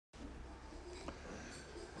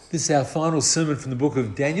This is our final sermon from the book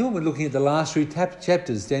of Daniel. We're looking at the last three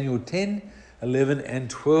chapters, Daniel 10, 11 and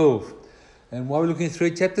 12. And why are we looking at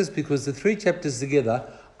three chapters? Because the three chapters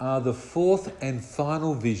together are the fourth and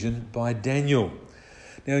final vision by Daniel.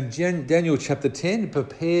 Now in Daniel chapter 10, it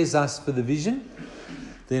prepares us for the vision.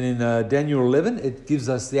 Then in Daniel 11, it gives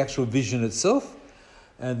us the actual vision itself.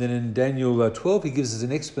 And then in Daniel 12, he gives us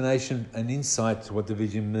an explanation and insight to what the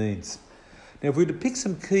vision means. Now if we were to pick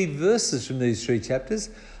some key verses from these three chapters,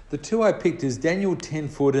 the two I picked is Daniel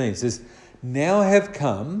 10:14. It says, "Now I have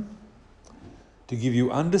come to give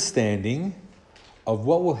you understanding of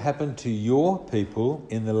what will happen to your people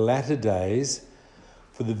in the latter days,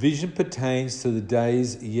 for the vision pertains to the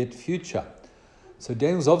days yet future." So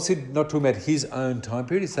Daniel's obviously not talking about his own time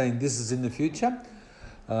period. He's saying this is in the future.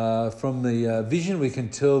 From the vision, we can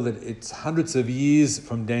tell that it's hundreds of years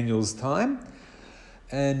from Daniel's time.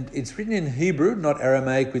 And it's written in Hebrew, not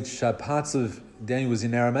Aramaic, which parts of Daniel was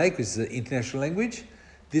in Aramaic, which is the international language.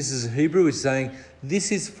 This is Hebrew, which is saying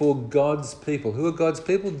this is for God's people. Who are God's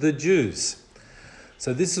people? The Jews.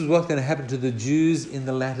 So this is what's going to happen to the Jews in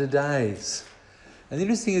the latter days. And the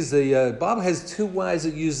interesting is the Bible has two ways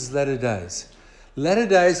it uses latter days. Latter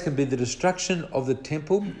days can be the destruction of the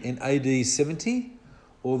temple in AD 70,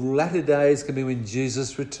 or the latter days can be when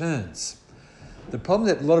Jesus returns. The problem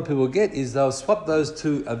that a lot of people get is they'll swap those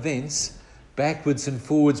two events backwards and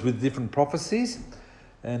forwards with different prophecies,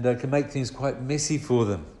 and can make things quite messy for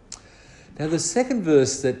them. Now the second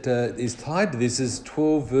verse that is tied to this is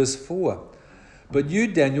 12 verse 4. "But you,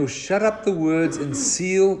 Daniel, shut up the words and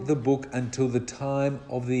seal the book until the time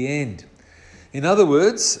of the end." In other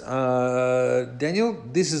words, Daniel,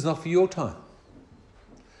 this is not for your time.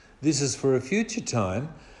 This is for a future time,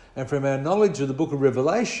 and from our knowledge of the book of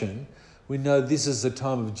Revelation, we know this is the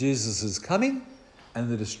time of Jesus' coming and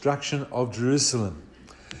the destruction of Jerusalem.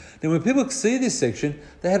 Now, when people see this section,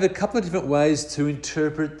 they have a couple of different ways to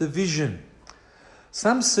interpret the vision.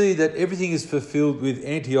 Some see that everything is fulfilled with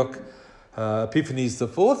Antioch Epiphanes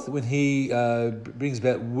IV, when he brings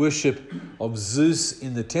about worship of Zeus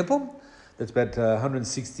in the temple. That's about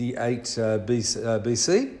 168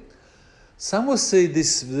 BC. Some will see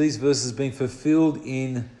these verses being fulfilled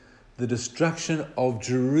in the destruction of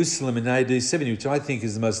Jerusalem in AD 70, which I think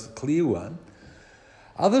is the most clear one.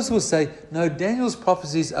 Others will say, no, Daniel's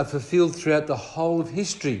prophecies are fulfilled throughout the whole of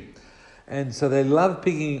history. And so they love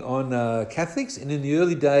picking on Catholics, and in the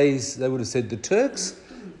early days they would have said the Turks,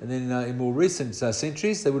 and then in more recent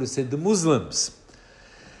centuries they would have said the Muslims.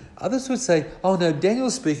 Others would say, oh no,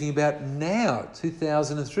 Daniel's speaking about now,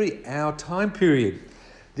 2003, our time period.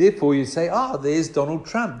 Therefore, you say, oh, there's Donald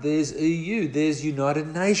Trump, there's EU, there's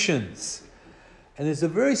United Nations. And there's a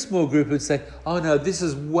very small group who would say, oh no, this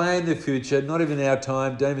is way in the future, not even our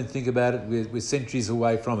time, don't even think about it, we're centuries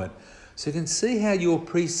away from it. So you can see how your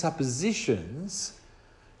presuppositions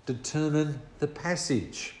determine the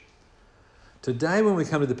passage. Today, when we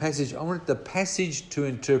come to the passage, I want the passage to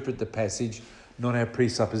interpret the passage, not our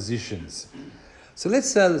presuppositions. So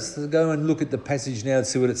let's go and look at the passage now and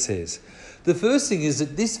see what it says. The first thing is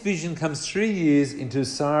that this vision comes 3 years into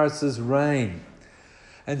Cyrus's reign.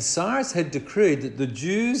 And Cyrus had decreed that the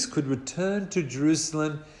Jews could return to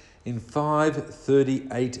Jerusalem in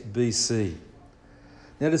 538 BC.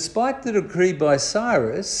 Now, despite the decree by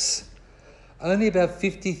Cyrus, only about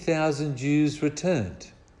 50,000 Jews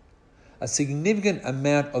returned. A significant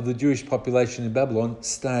amount of the Jewish population in Babylon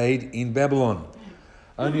stayed in Babylon.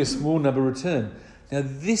 Only a small number returned. Now,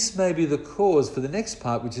 this may be the cause for the next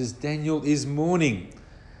part, which is Daniel is mourning.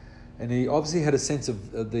 And he obviously had a sense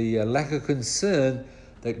of the lack of concern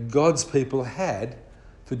that God's people had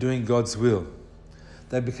for doing God's will.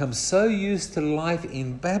 They'd become so used to life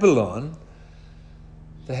in Babylon,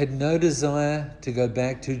 they had no desire to go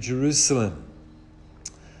back to Jerusalem.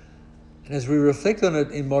 And as we reflect on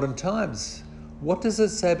it in modern times, what does it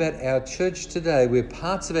say about our church today, where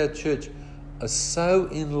parts of our church are so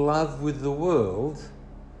in love with the world,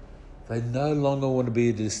 they no longer want to be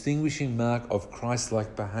a distinguishing mark of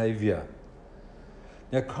Christ-like behaviour?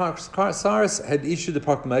 Now, Cyrus had issued the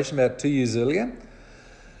proclamation about 2 years earlier,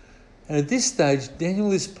 and at this stage,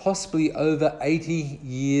 Daniel is possibly over 80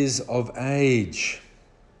 years of age.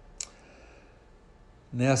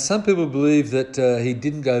 Now, some people believe that he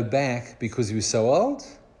didn't go back because he was so old.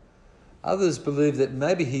 Others believe that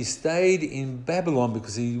maybe he stayed in Babylon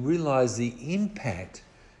because he realised the impact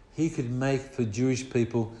he could make for Jewish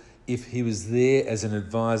people if he was there as an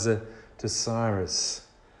advisor to Cyrus.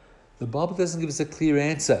 The Bible doesn't give us a clear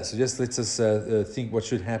answer, so just lets us think what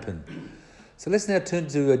should happen. So let's now turn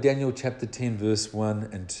to Daniel chapter 10, verse 1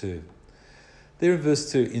 and 2. There in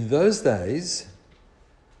verse 2, "In those days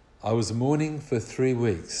I was mourning for 3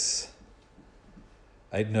 weeks.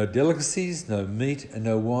 Ate no delicacies, no meat, and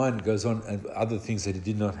no wine. It goes on, and other things that he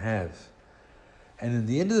did not have. And in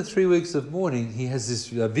the end of the 3 weeks of mourning, he has this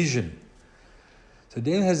vision. So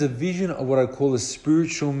Daniel has a vision of what I call a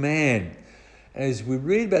spiritual man. As we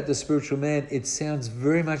read about the spiritual man, it sounds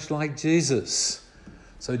very much like Jesus.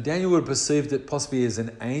 So Daniel would have perceived it possibly as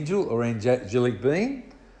an angel or angelic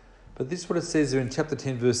being. But this is what it says there in chapter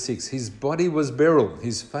 10, verse 6. His body was beryl.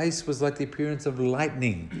 His face was like the appearance of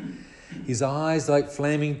lightning. His eyes like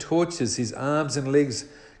flaming torches. His arms and legs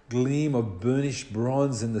gleam of burnished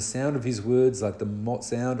bronze, and the sound of his words like the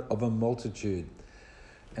sound of a multitude.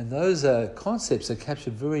 And those concepts are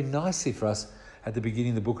captured very nicely for us at the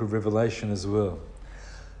beginning of the book of Revelation as well.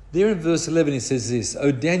 There in verse 11 it says this,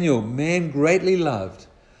 O Daniel, man greatly loved,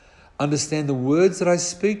 understand the words that I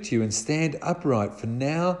speak to you and stand upright, for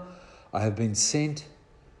now I have been sent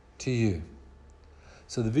to you.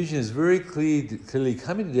 So the vision is very clearly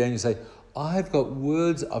coming to Daniel and say, I've got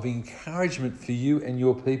words of encouragement for you and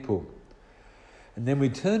your people. And then we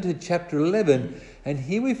turn to chapter 11, and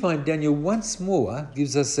here we find Daniel once more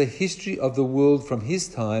gives us a history of the world from his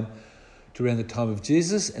time to around the time of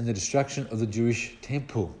Jesus and the destruction of the Jewish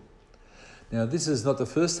temple. Now, this is not the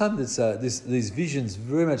first time. These visions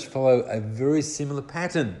very much follow a very similar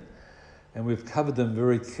pattern, and we've covered them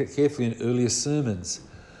very carefully in earlier sermons.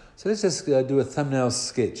 So let's just do a thumbnail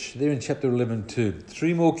sketch. There in chapter 11 too.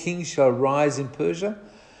 3 more kings shall rise in Persia,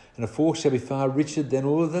 and a 4th shall be far richer than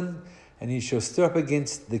all of them, and he shall stir up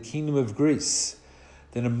against the kingdom of Greece.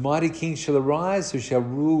 Then a mighty king shall arise, who shall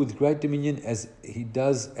rule with great dominion as he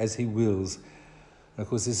does as he wills. And of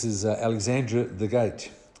course, this is Alexander the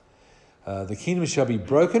Great. The kingdom shall be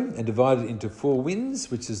broken and divided into 4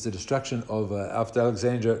 winds, which is the destruction of, after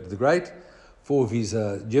Alexander the Great, 4 of his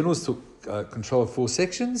generals took control of 4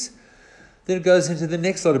 sections. Then it goes into the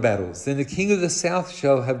next lot of battles. Then the king of the south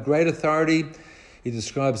shall have great authority. He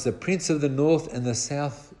describes the prince of the north and the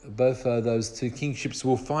south. Both those 2 kingships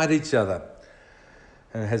will fight each other.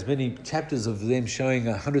 And it has many chapters of them showing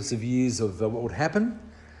hundreds of years of what would happen.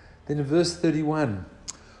 Then in verse 31,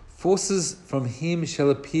 forces from him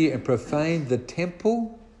shall appear and profane the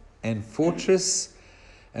temple and fortress,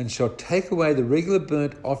 and shall take away the regular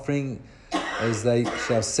burnt offering as they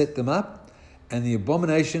shall set them up, and the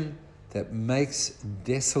abomination that makes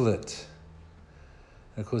desolate.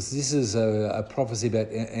 And of course, this is a prophecy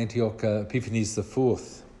about Antioch Epiphanes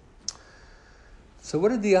IV. So what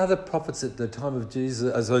did the other prophets at the time of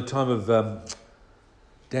Jesus, at the time of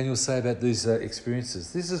Daniel say about these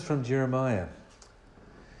experiences? This is from Jeremiah.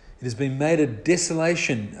 It has been made a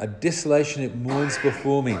desolation it mourns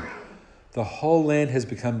before me. The whole land has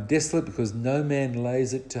become desolate because no man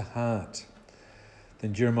lays it to heart.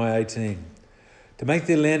 Then Jeremiah 18. To make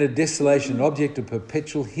their land a desolation, an object of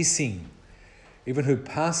perpetual hissing. Even who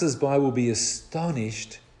passes by will be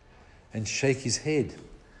astonished and shake his head.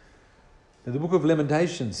 Now, the book of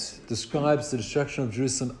Lamentations describes the destruction of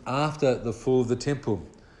Jerusalem after the fall of the temple.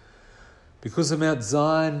 Because of Mount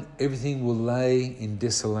Zion, everything will lay in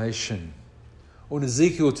desolation. Or in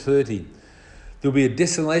Ezekiel 30, there will be a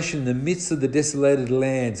desolation in the midst of the desolated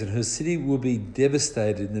lands, and her city will be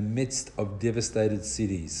devastated in the midst of devastated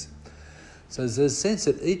cities. So there's a sense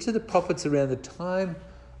that each of the prophets around the time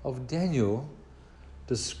of Daniel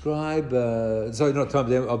describe,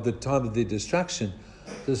 of the time of the destruction,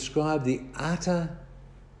 describe the utter,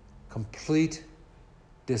 complete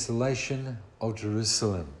desolation of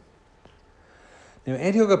Jerusalem. Now,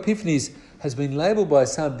 Antioch Epiphanes has been labelled by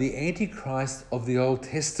some the Antichrist of the Old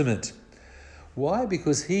Testament. Why?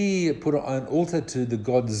 Because he put an altar to the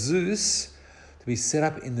god Zeus to be set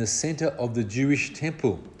up in the centre of the Jewish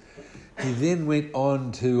temple. He then went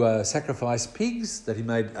on to sacrifice pigs that he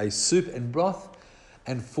made a soup and broth,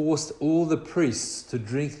 and forced all the priests to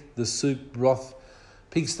drink the soup, broth,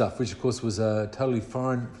 pig stuff, which of course was totally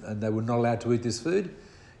foreign and they were not allowed to eat this food.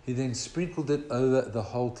 He then sprinkled it over the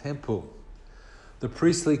whole temple. The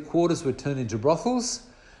priestly quarters were turned into brothels,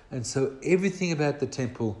 and so everything about the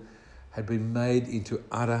temple had been made into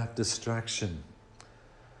utter destruction.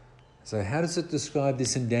 So how does it describe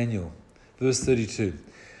this in Daniel? Verse 32.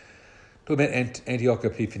 Talking about Antioch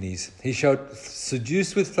Epiphanes. He shall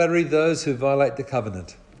seduce with flattery those who violate the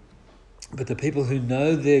covenant, but the people who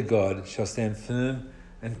know their God shall stand firm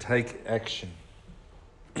and take action.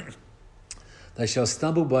 They shall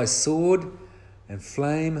stumble by sword and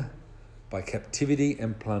flame, by captivity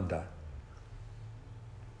and plunder.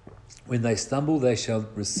 When they stumble, they shall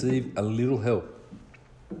receive a little help.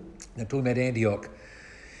 Now, talking about Antioch,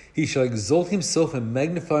 he shall exalt himself and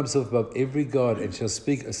magnify himself above every god, and shall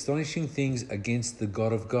speak astonishing things against the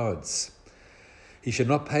God of gods. He shall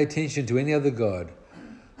not pay attention to any other god,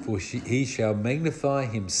 for he shall magnify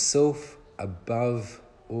himself above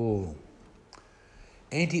all.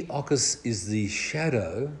 Antiochus is the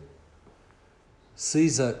shadow.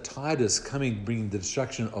 Caesar Titus coming, bringing the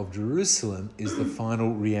destruction of Jerusalem, is the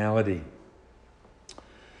final reality.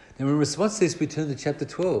 Now, in response to this, we turn to chapter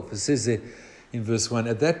 12. It says there in verse 1,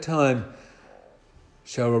 "At that time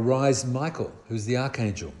shall arise Michael, who's the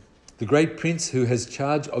archangel, the great prince who has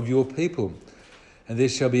charge of your people. And there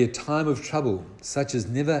shall be a time of trouble, such as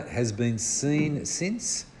never has been seen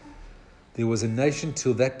since there was a nation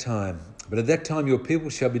till that time. But at that time your people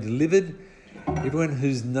shall be delivered, everyone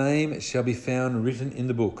whose name shall be found written in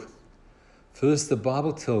the book." First, the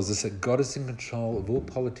Bible tells us that God is in control of all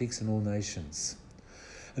politics and all nations.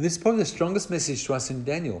 And this is probably the strongest message to us in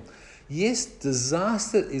Daniel. Yes,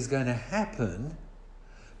 disaster is going to happen,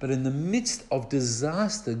 but in the midst of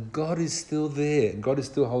disaster, God is still there and God is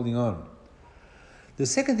still holding on. The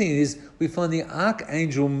second thing is we find the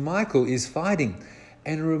archangel Michael is fighting,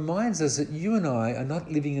 and it reminds us that you and I are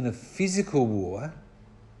not living in a physical war,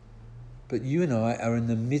 but you and I are in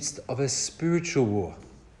the midst of a spiritual war.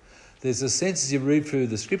 There's a sense as you read through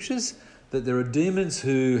the scriptures that there are demons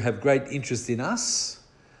who have great interest in us.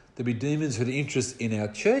 There'll be demons who have interest in our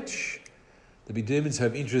church. There'll be demons who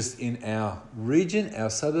have interest in our region, our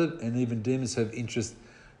suburb, and even demons who have interest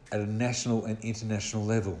at a national and international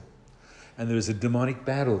level. And there is a demonic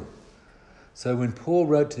battle. So when Paul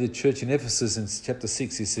wrote to the church in Ephesus in chapter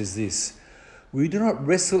 6, he says this, "We do not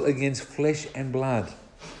wrestle against flesh and blood,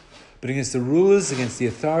 but against the rulers, against the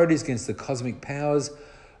authorities, against the cosmic powers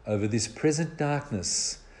over this present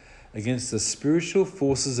darkness, against the spiritual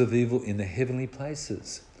forces of evil in the heavenly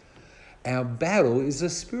places." Our battle is a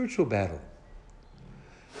spiritual battle.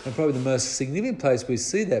 And probably the most significant place we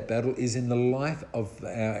see that battle is in the life of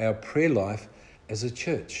our prayer life as a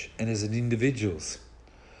church and as an individuals.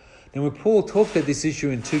 Now when Paul talked about this issue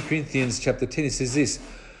in 2 Corinthians chapter 10, he says this,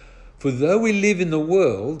 "For though we live in the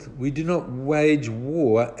world, we do not wage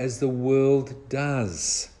war as the world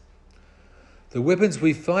does. The weapons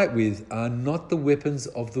we fight with are not the weapons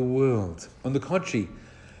of the world. On the contrary,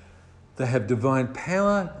 they have divine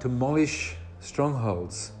power to demolish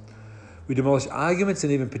strongholds. We demolish arguments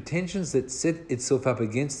and even pretensions that set itself up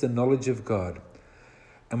against the knowledge of God.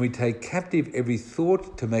 And we take captive every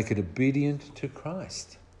thought to make it obedient to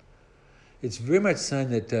Christ." It's very much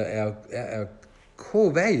saying that our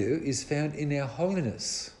core value is found in our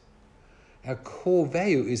holiness. Our core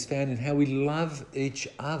value is found in how we love each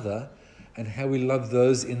other and how we love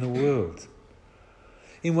those in the world.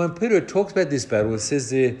 In 1 Peter, it talks about this battle. It says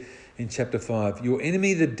there in chapter 5, "Your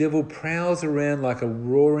enemy, the devil, prowls around like a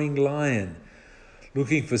roaring lion,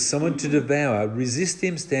 looking for someone to devour. Resist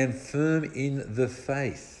him, stand firm in the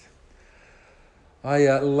faith." I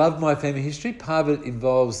love my family history. Part of it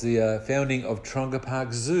involves the founding of Tronga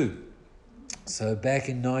Park Zoo. So back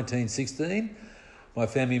in 1916, my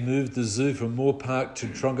family moved the zoo from Moore Park to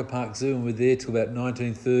Tronga Park Zoo, and we're there till about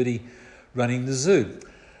 1930 running the zoo.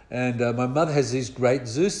 And my mother has these great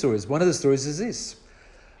zoo stories. One of the stories is this.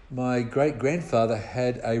 My great-grandfather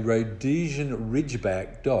had a Rhodesian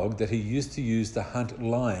Ridgeback dog that he used to use to hunt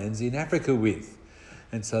lions in Africa with.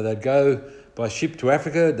 And so they'd go by ship to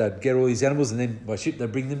Africa, they'd get all these animals, and then by ship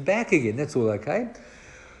they'd bring them back again. That's all okay.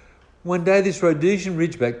 One day this Rhodesian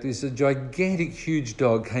Ridgeback, this gigantic, huge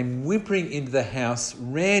dog, came whimpering into the house,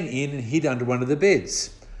 ran in and hid under one of the beds.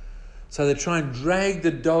 So they try and drag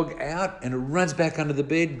the dog out, and it runs back under the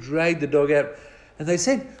bed, drag the dog out. And they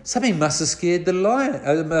said, something must have scared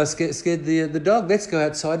the scared the dog. Let's go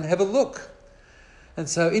outside and have a look. And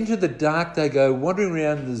so into the dark they go, wandering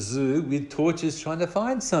around the zoo with torches trying to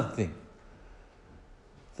find something.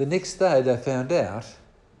 The next day they found out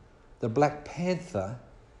the Black Panther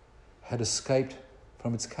had escaped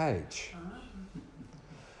from its cage.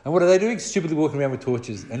 And what are they doing? Stupidly walking around with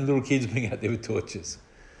torches, and little kids being out there with torches.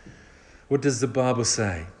 What does the Bible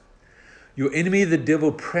say? "Your enemy, the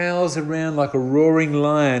devil, prowls around like a roaring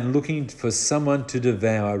lion looking for someone to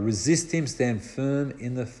devour. Resist him, stand firm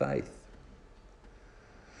in the faith."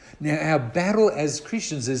 Now, our battle as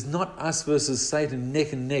Christians is not us versus Satan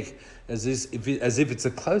neck and neck as if it's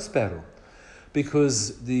a close battle,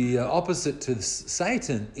 because the opposite to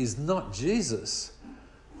Satan is not Jesus.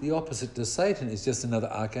 The opposite to Satan is just another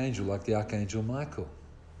archangel, like the archangel Michael.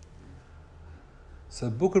 So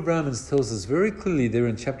the book of Romans tells us very clearly there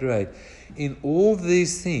in chapter 8, in all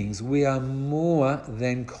these things we are more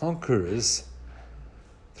than conquerors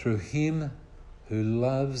through him who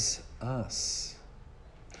loves us.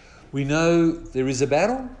 We know there is a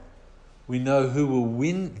battle. We know who will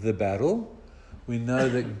win the battle. we know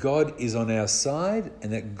that God is on our side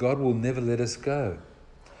and that God will never let us go.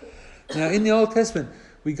 Now, in the Old Testament,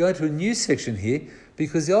 we go to a new section here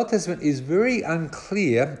because the Old Testament is very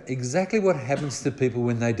unclear exactly what happens to people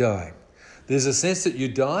when they die. There's a sense that you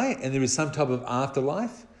die and there is some type of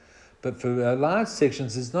afterlife, but for large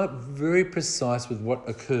sections, it's not very precise with what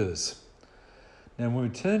occurs. Now, when we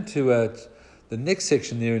turn to the next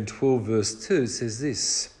section there in 12 verse 2, it says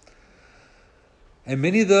this: "And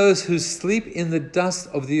many of those who sleep in the dust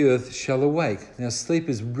of the earth shall awake." Now, sleep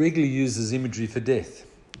is regularly used as imagery for death.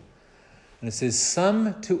 And it says,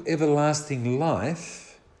 "Some to everlasting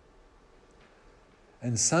life,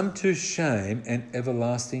 and some to shame and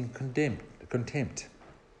everlasting contempt.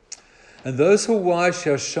 And those who are wise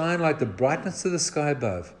shall shine like the brightness of the sky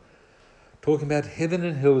above." Talking about heaven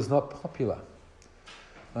and hell is not popular.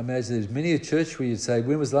 I imagine there's many a church where you'd say,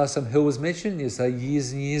 when was the last time hell was mentioned? You'd say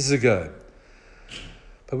years and years ago.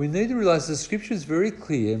 But we need to realise the scripture is very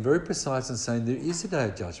clear and very precise in saying there is a day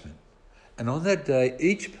of judgment. And on that day,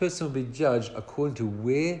 each person will be judged according to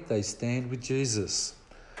where they stand with Jesus.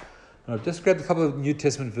 And I've just grabbed a couple of New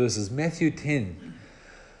Testament verses. Matthew 10.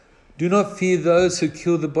 "Do not fear those who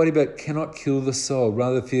kill the body but cannot kill the soul.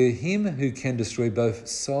 Rather fear him who can destroy both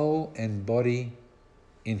soul and body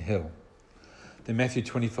in hell." Then Matthew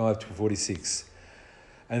 25-46.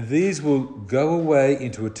 "And these will go away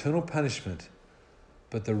into eternal punishment,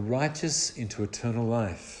 but the righteous into eternal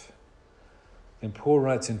life." And Paul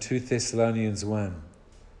writes in 2 Thessalonians 1,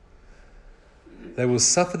 "They will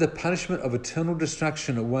suffer the punishment of eternal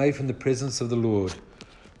destruction away from the presence of the Lord,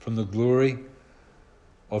 from the glory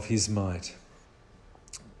of his might."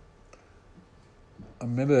 I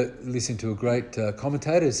remember listening to a great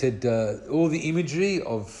commentator who said all the imagery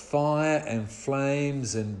of fire and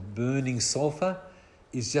flames and burning sulphur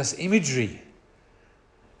is just imagery.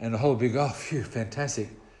 And the whole big, oh, phew, fantastic.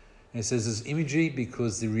 And it says it's imagery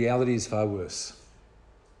because the reality is far worse.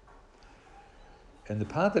 And the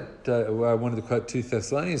part that I wanted to quote 2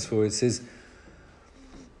 Thessalonians for, it says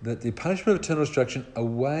that the punishment of eternal destruction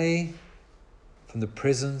away from the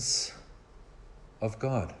presence of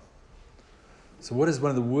God. So what is one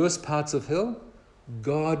of the worst parts of hell?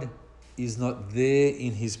 God is not there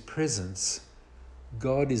in his presence.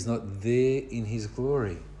 God is not there in his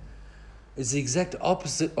glory. It's the exact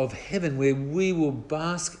opposite of heaven, where we will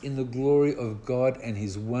bask in the glory of God and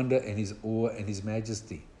his wonder and his awe and his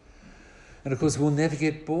majesty. And of course, we'll never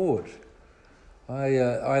get bored.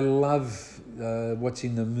 I love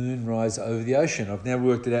watching the moon rise over the ocean. I've now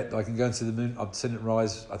worked it out. I can go and see the moon. I've seen it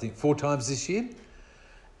rise, I think, 4 times this year.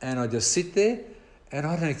 And I just sit there, and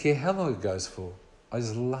I don't care how long it goes for. I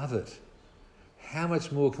just love it. How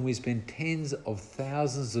much more can we spend tens of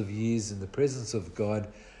thousands of years in the presence of God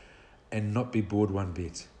and not be bored one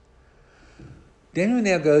bit? Daniel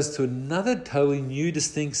now goes to another totally new,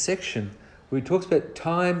 distinct section where he talks about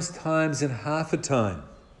times, and half a time.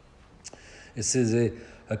 It says a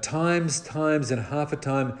times, and half a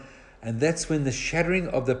time, and that's when the shattering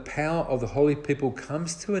of the power of the holy people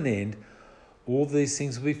comes to an end. All these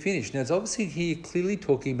things will be finished. Now, it's obviously here clearly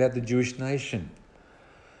talking about the Jewish nation.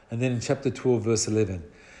 And then in chapter 12, verse 11,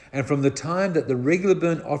 "And from the time that the regular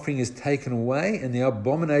burnt offering is taken away and the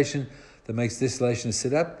abomination that makes desolation is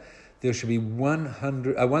set up, there shall be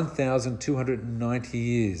 1,290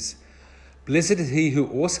 years. Blessed is he who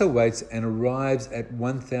also waits and arrives at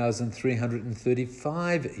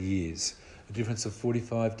 1,335 years, a difference of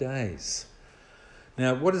 45 days.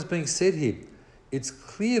 Now, what is being said here? It's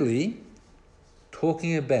clearly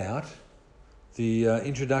talking about the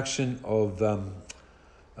introduction of the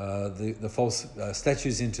false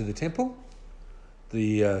statues into the temple,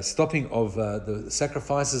 the stopping of the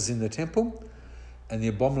sacrifices in the temple, and the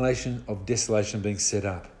abomination of desolation being set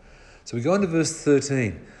up. So we go on to verse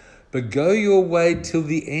 13. "But go your way till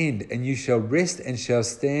the end, and you shall rest and shall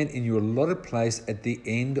stand in your allotted place at the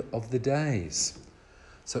end of the days."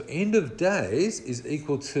 So end of days is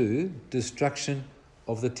equal to destruction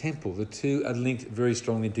of the temple. The two are linked very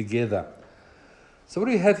strongly together. So what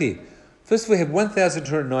do we have here? First we have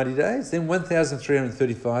 1,290 days, then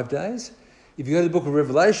 1,335 days. If you go to the book of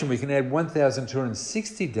Revelation, we can add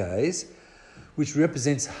 1,260 days, which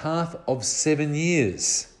represents half of 7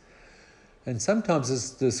 years. And sometimes it's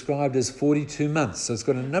described as 42 months. So it's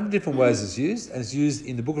got a number of different ways it's used, and it's used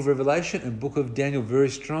in the book of Revelation and book of Daniel very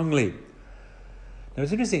strongly. Now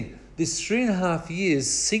it's interesting, this 3.5 years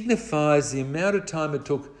signifies the amount of time it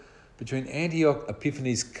took between Antioch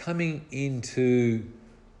Epiphanes coming into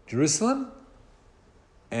Jerusalem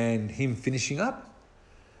and him finishing up.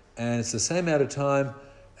 And it's the same amount of time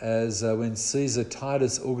as when Caesar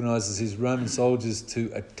Titus organises his Roman soldiers to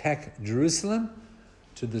attack Jerusalem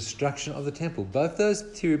to the destruction of the temple. Both those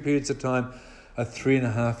periods of time are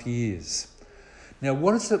 3.5 years. Now,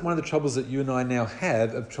 one of the troubles that you and I now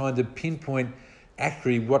have of trying to pinpoint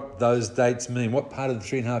accurately what those dates mean, what part of the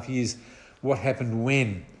 3.5 years, what happened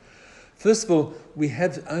when. First of all, we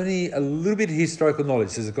have only a little bit of historical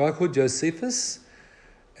knowledge. There's a guy called Josephus,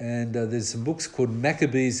 and there's some books called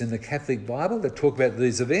Maccabees in the Catholic Bible that talk about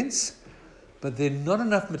these events, but they're not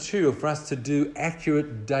enough material for us to do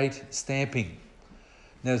accurate date stamping.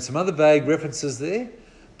 Now, there's some other vague references there,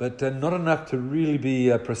 but not enough to really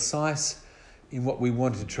be precise in what we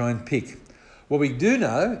want to try and pick. What we do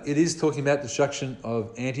know, it is talking about the destruction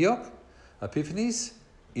of Antioch, Epiphanes.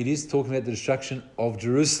 It is talking about the destruction of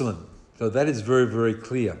Jerusalem. So that is very, very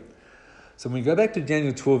clear. So when we go back to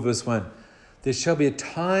Daniel 12, verse 1, there shall be a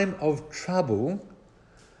time of trouble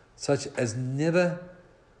such as never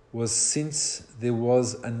was since there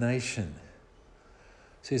was a nation.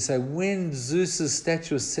 So you say, when Zeus's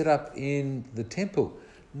statue was set up in the temple,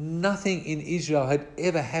 nothing in Israel had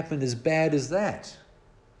ever happened as bad as that.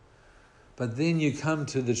 But then you come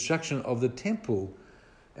to the destruction of the temple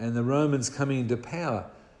and the Romans coming into power,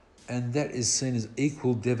 and that is seen as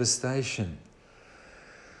equal devastation.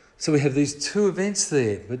 So we have these two events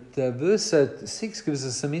there, but verse 6 gives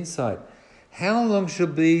us some insight. How long shall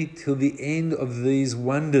be till the end of these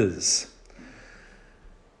wonders?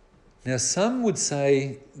 Now, some would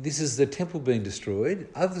say this is the temple being destroyed.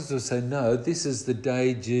 Others would say, no, this is the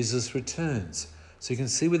day Jesus returns. So you can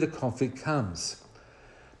see where the conflict comes.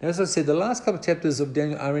 Now, as I said, the last couple of chapters of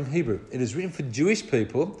Daniel are in Hebrew. It is written for Jewish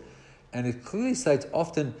people, and it clearly states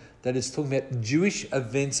often that it's talking about Jewish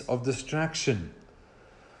events of destruction.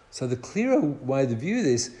 So the clearer way to view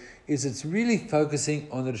this is it's really focusing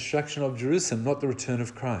on the destruction of Jerusalem, not the return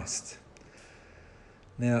of Christ.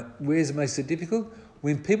 Now, where it makes it difficult?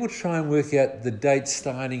 When people try and work out the date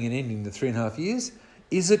starting and ending the 3.5 years,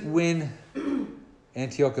 is it when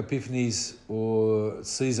Antioch Epiphanes or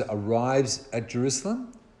Caesar arrives at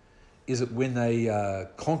Jerusalem? Is it when they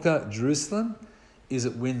conquer Jerusalem? Is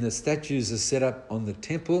it when the statues are set up on the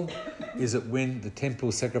temple? Is it when the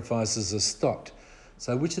temple sacrifices are stopped?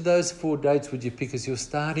 So which of those 4 dates would you pick as your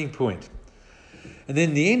starting point? And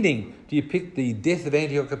then the ending, do you pick the death of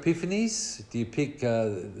Antioch Epiphanes? Do you pick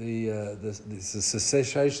the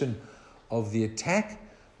cessation of the attack?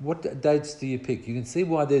 What dates do you pick? You can see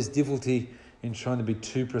why there's difficulty in trying to be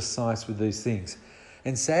too precise with these things.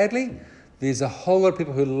 And sadly, there's a whole lot of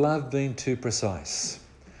people who love being too precise.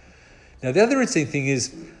 Now, the other interesting thing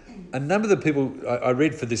is a number of the people I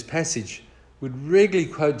read for this passage would regularly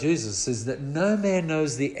quote Jesus, says that no man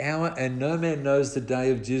knows the hour and no man knows the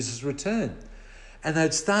day of Jesus' return. And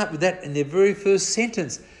they'd start with that in their very first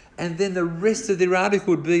sentence. And then the rest of their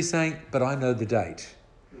article would be saying, but I know the date.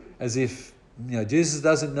 As if, Jesus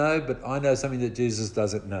doesn't know, but I know something that Jesus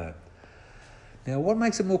doesn't know. Now, what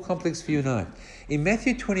makes it more complex for you and I? In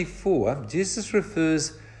Matthew 24, Jesus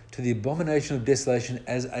refers to the abomination of desolation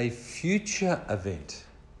as a future event.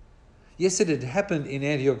 Yes, it had happened in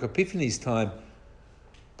Antioch Epiphanes' time,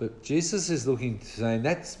 but Jesus is saying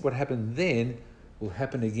that's what happened then will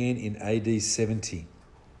happen again in AD 70.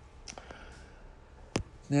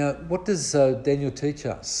 Now, what does Daniel teach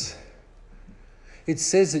us? It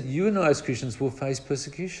says that you and I as Christians will face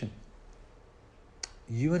persecution.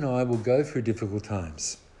 You and I will go through difficult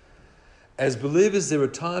times. As believers, there are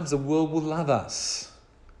times the world will love us.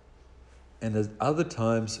 And at other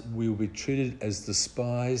times, we will be treated as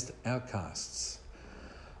despised outcasts.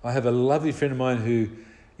 I have a lovely friend of mine who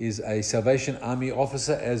is a Salvation Army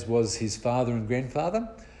officer, as was his father and grandfather.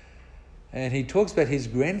 And he talks about his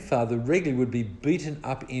grandfather regularly would be beaten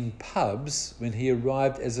up in pubs when he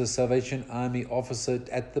arrived as a Salvation Army officer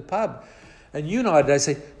at the pub. And you and I today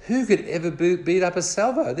say, who could ever beat up a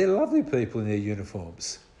Salvo? They're lovely people in their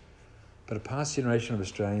uniforms. But a past generation of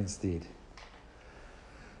Australians did.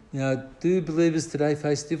 Now, do believers today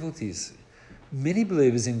face difficulties? Many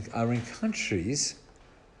believers are in countries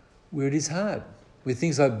where it is hard, where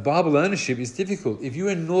things like Bible ownership is difficult. If you're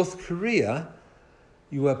in North Korea,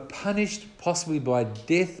 you are punished possibly by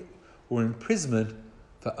death or imprisonment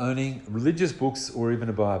for owning religious books or even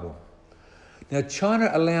a Bible. Now, China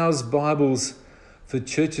allows Bibles for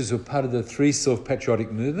churches who are part of the Three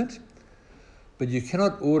Self-Patriotic movement, but you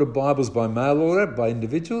cannot order Bibles by mail order by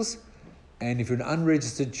individuals, and if you're an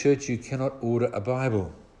unregistered church, you cannot order a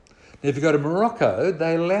Bible. Now, if you go to Morocco,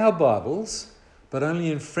 they allow Bibles, but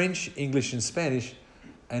only in French, English and Spanish,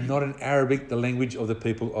 and not in Arabic, the language of the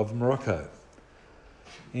people of Morocco.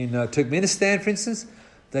 In Turkmenistan, for instance,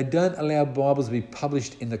 they don't allow Bibles to be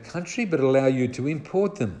published in the country, but allow you to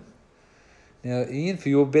import them. Now, Ian, for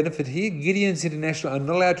your benefit here, Gideon's International are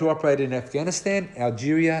not allowed to operate in Afghanistan,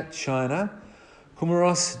 Algeria, China,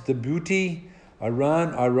 Comoros, Djibouti,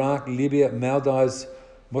 Iran, Iraq, Libya, Maldives,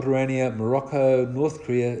 Mauritania, Morocco, North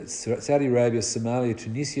Korea, Saudi Arabia, Somalia,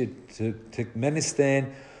 Tunisia,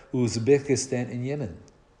 Turkmenistan, Uzbekistan, and Yemen.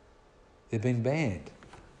 They've been banned.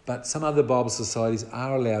 But some other Bible societies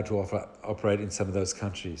are allowed to operate in some of those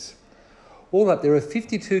countries. All up, there are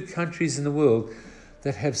 52 countries in the world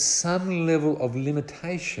that have some level of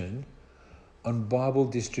limitation on Bible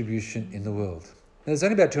distribution in the world. Now, there's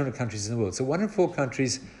only about 200 countries in the world, so 1 in 4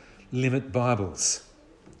 countries limit Bibles.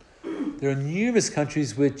 There are numerous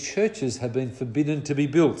countries where churches have been forbidden to be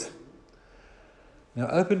built. Now,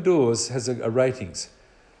 Open Doors has a ratings.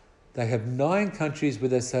 They have 9 countries where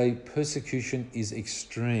they say persecution is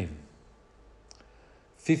extreme,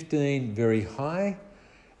 15 very high,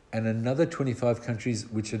 and another 25 countries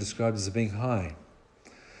which are described as being high.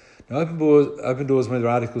 Now, Open Doors, one of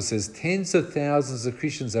their articles says, tens of thousands of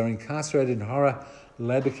Christians are incarcerated in horror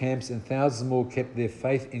labour camps, and thousands more kept their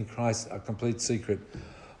faith in Christ a complete secret.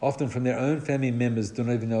 Often from their own family members do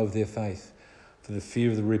not even know of their faith for the fear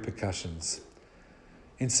of the repercussions.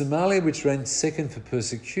 In Somalia, which ranks second for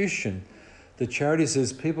persecution, the charity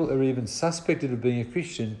says people who are even suspected of being a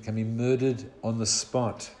Christian can be murdered on the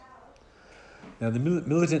spot. Now, the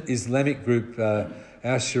militant Islamic group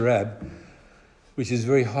Al-Shabaab, which is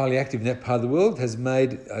very highly active in that part of the world, has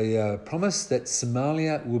made a promise that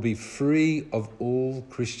Somalia will be free of all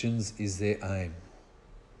Christians is their aim.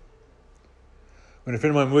 When a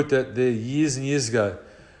friend of mine worked out there years and years ago,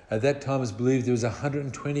 at that time it was believed there was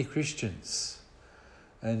 120 Christians.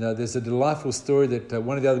 And there's a delightful story that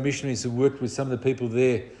one of the other missionaries who worked with some of the people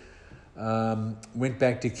there went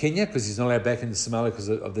back to Kenya because he's not allowed back into Somalia because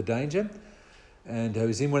of the danger. And he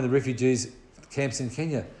was in one of the refugees camps in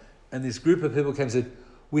Kenya. And this group of people came and said,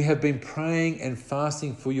 "We have been praying and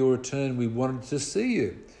fasting for your return. We wanted to see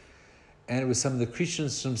you." And it was some of the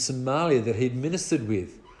Christians from Somalia that he'd ministered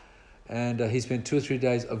with. And he spent 2 or 3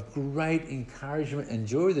 days of great encouragement and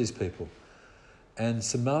joy with these people. And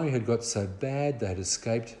Somalia had got so bad they had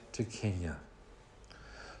escaped to Kenya.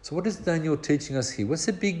 So what is Daniel teaching us here? What's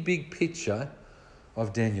the big picture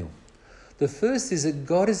of Daniel? The first is that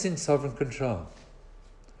God is in sovereign control.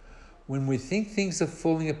 When we think things are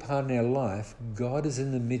falling apart in our life, God is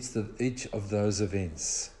in the midst of each of those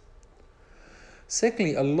events.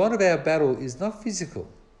 Secondly, a lot of our battle is not physical.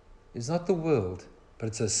 It's not the world, but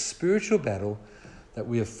it's a spiritual battle that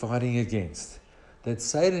we are fighting against. That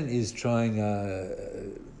Satan is trying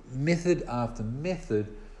method after method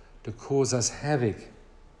to cause us havoc.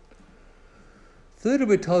 Thirdly,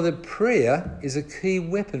 we're told that prayer is a key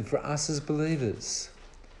weapon for us as believers.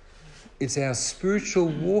 It's our spiritual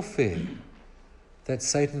warfare that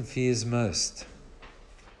Satan fears most.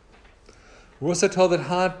 We're also told that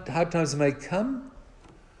hard times may come,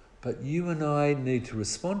 but you and I need to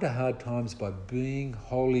respond to hard times by being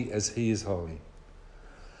holy as he is holy.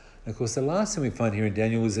 And of course, the last thing we find here in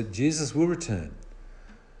Daniel is that Jesus will return.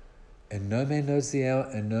 And no man knows the hour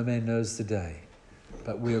and no man knows the day.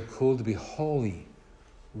 But we are called to be holy,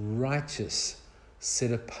 righteous,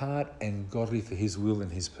 set apart and godly for his will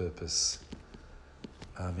and his purpose.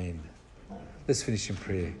 Amen. Let's finish in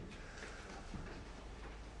prayer.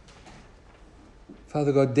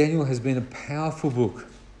 Father God, Daniel has been a powerful book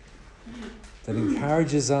that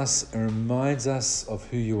encourages us and reminds us of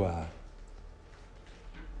who you are.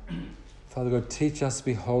 Father God, teach us to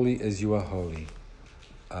be holy as you are holy.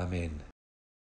 Amen.